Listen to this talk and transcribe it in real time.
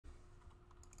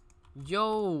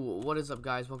Yo, what is up,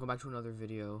 guys? Welcome back to another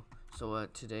video. So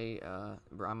today I'm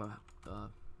gonna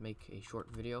make a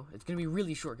short video. It's gonna be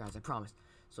really short, guys, I promise.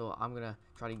 So I'm gonna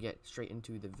try to get straight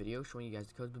into the video showing you guys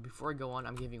the codes, but before I go on,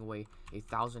 I'm giving away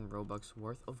 1,000 Robux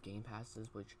worth of game passes,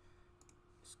 which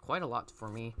is quite a lot for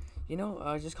me.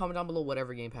 Just comment down below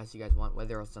whatever game pass you guys want,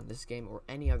 whether it's on this game or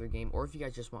any other game, or if you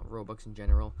guys just want Robux in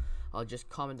general. Just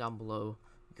comment down below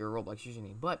your Roblox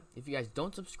username. But if you guys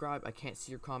don't subscribe, I can't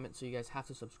see your comment, so you guys have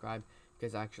to subscribe,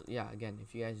 because actually, yeah, again,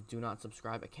 if you guys do not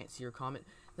subscribe, I can't see your comment,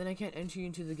 then I can't enter you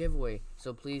into the giveaway.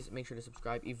 So please make sure to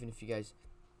subscribe, even if you guys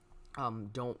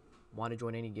don't want to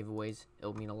join any giveaways.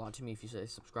 It'll mean a lot to me if you say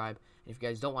subscribe. And if you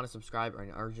guys don't want to subscribe or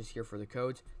are just here for the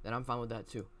codes, then I'm fine with that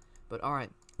too. But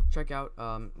alright, check out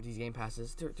these game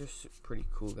passes. They're pretty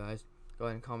cool, guys. Go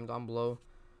ahead and comment down below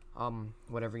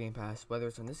whatever game pass, whether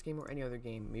it's on this game or any other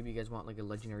game. Maybe you guys want like a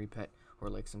legendary pet or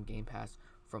like some game pass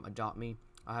from Adopt Me.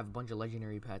 I have a bunch of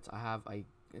legendary pets. I have a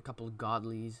couple of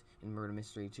godlies in Murder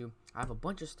Mystery too. I have a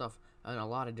bunch of stuff in a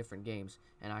lot of different games,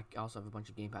 and I also have a bunch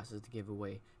of game passes to give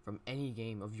away from any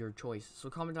game of your choice. So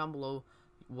comment down below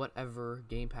whatever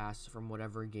game pass from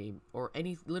whatever game, or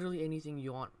literally anything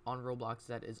you want on Roblox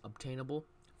that is obtainable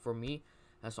for me,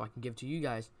 so I can give to you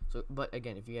guys. So, but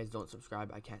again, if you guys don't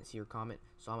subscribe, I can't see your comment,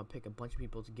 so I'm gonna pick a bunch of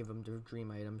people to give them their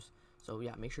dream items. So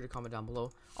yeah, make sure to comment down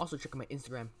below. Also check out my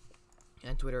Instagram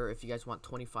and Twitter if you guys want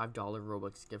 $25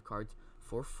 Robux gift cards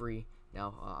for free.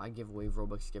 Now I give away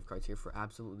Robux gift cards here for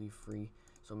absolutely free,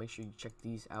 so make sure you check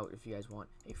these out if you guys want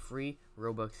a free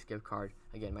Robux gift card.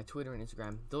 Again, my Twitter and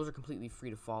Instagram, those are completely free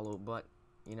to follow, but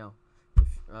you know,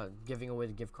 if giving away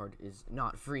the gift card is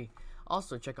not free.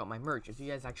 Also check out my merch. If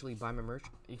you guys actually buy my merch,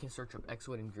 you can search up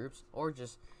Exoid in groups, or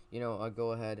just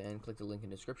go ahead and click the link in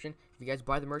the description. If you guys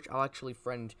buy the merch, I'll actually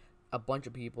friend a bunch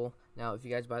of people. Now if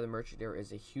you guys buy the merch, there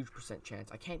is a huge % chance,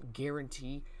 I can't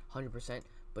guarantee 100%,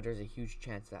 but there's a huge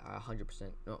chance that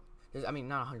 100%, no, I mean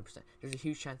not 100%, there's a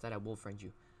huge chance that I will friend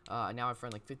you. Now I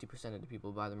friend like 50% of the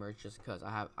people who buy the merch, just because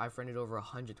I friended over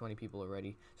 120 people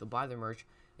already. So buy the merch,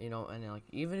 and then like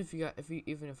even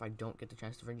if I don't get the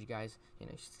chance to friend you guys, you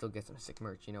still get some sick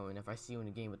merch, and if I see you in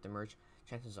a game with the merch,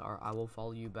 chances are I will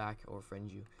follow you back or friend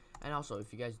you. And also,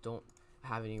 if you guys don't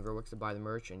have any Robux to buy the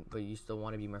merch, but you still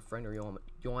want to be my friend, or you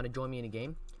want to join me in a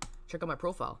game, check out my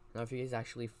profile. Now if you guys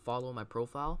actually follow my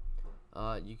profile,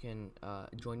 you can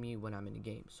join me when I'm in a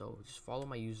game. So just follow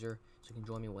my user so you can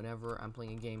join me whenever I'm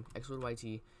playing a game.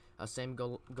 ExoidYT. Same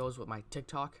goes with my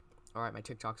TikTok. Alright, my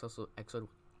TikTok's also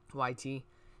ExoidYT,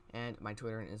 and my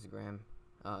Twitter and Instagram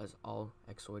is all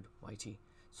ExoidYT.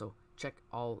 So check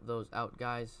all those out,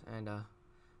 guys, and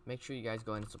make sure you guys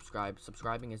go ahead and subscribe.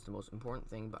 Subscribing is the most important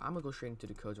thing, but I'm gonna go straight into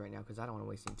the codes right now because I don't want to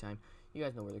waste any time. You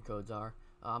guys know where the codes are.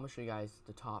 I'm gonna show you guys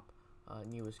the top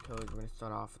newest codes. We're gonna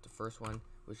start off with the first one,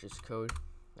 which is code.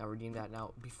 Now redeem that.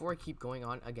 Now before I keep going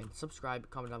on, again, subscribe,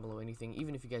 comment down below anything.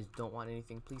 Even if you guys don't want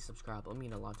anything, please subscribe. It'll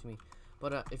mean a lot to me.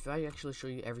 But if I actually show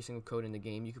you every single code in the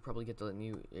game, you could probably get the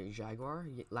new Jaguar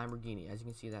Lamborghini. As you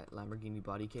can see, that Lamborghini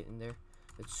body kit in there,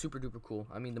 it's super duper cool.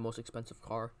 I mean, the most expensive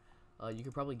car. You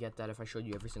could probably get that if I showed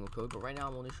you every single code, but right now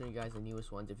I'm only showing you guys the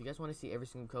newest ones. If you guys want to see every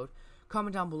single code,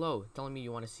 comment down below telling me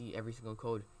you want to see every single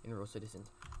code in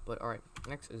ROCITIZENS. But alright,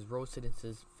 next is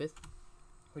ROCITIZENS 5th.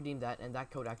 Redeem that, and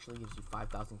that code actually gives you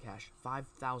 5,000 cash.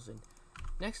 5,000.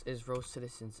 Next is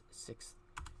ROCITIZENS 6th.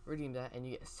 Redeem that, and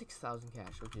you get 6,000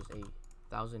 cash, which is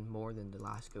 1,000 more than the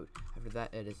last code. After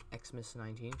that, it is Xmas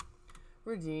 19.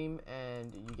 Redeem,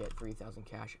 and you get 3,000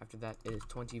 cash. After that, it is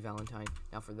 20 Valentine.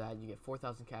 Now for that, you get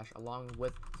 4,000 cash along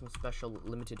with some special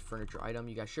limited furniture item.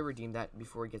 You guys should redeem that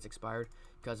before it gets expired,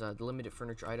 because the limited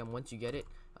furniture item, once you get it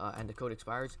and the code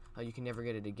expires, you can never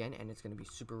get it again, and it's going to be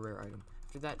super rare item.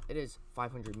 After that, it is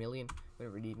 500 million. I'm going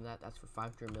to redeem that. That's for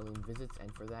 500 million visits,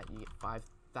 and for that, you get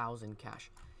 5,000 cash.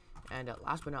 And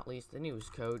last but not least, the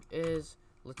newest code is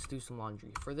Let's Do Some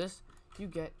Laundry. For this, you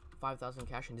get 5,000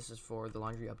 cash, and this is for the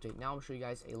laundry update. Now I'm going to show you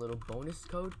guys a little bonus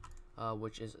code,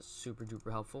 which is super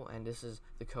duper helpful, and this is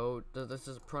the code. This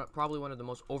is probably one of the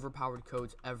most overpowered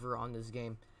codes ever on this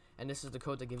game, and this is the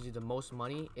code that gives you the most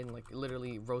money in like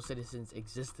literally ROCITIZENS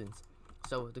existence.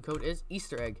 So the code is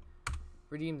Easter egg.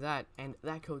 Redeem that, and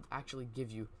that code actually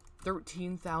gives you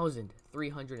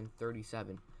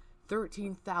 13,337.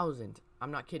 13,000.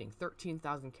 I'm not kidding.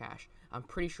 13,000 cash. I'm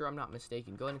pretty sure I'm not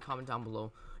mistaken. Go ahead and comment down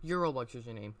below your Roblox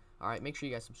username. Alright, make sure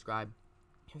you guys subscribe.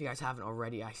 If you guys haven't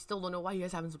already, I still don't know why you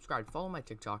guys haven't subscribed. Follow my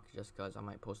TikTok, just because I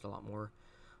might post a lot more.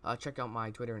 Check out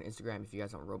my Twitter and Instagram if you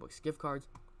guys want Roblox gift cards.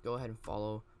 Go ahead and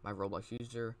follow my Roblox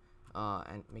user,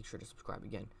 and make sure to subscribe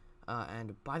again.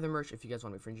 And buy the merch if you guys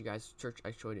want to befriend you guys. Search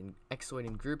Exoid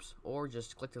in groups, or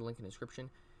just click the link in the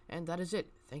description. And that is it.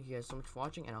 Thank you guys so much for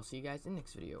watching, and I'll see you guys in the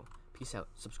next video. Peace out.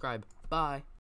 Subscribe. Bye.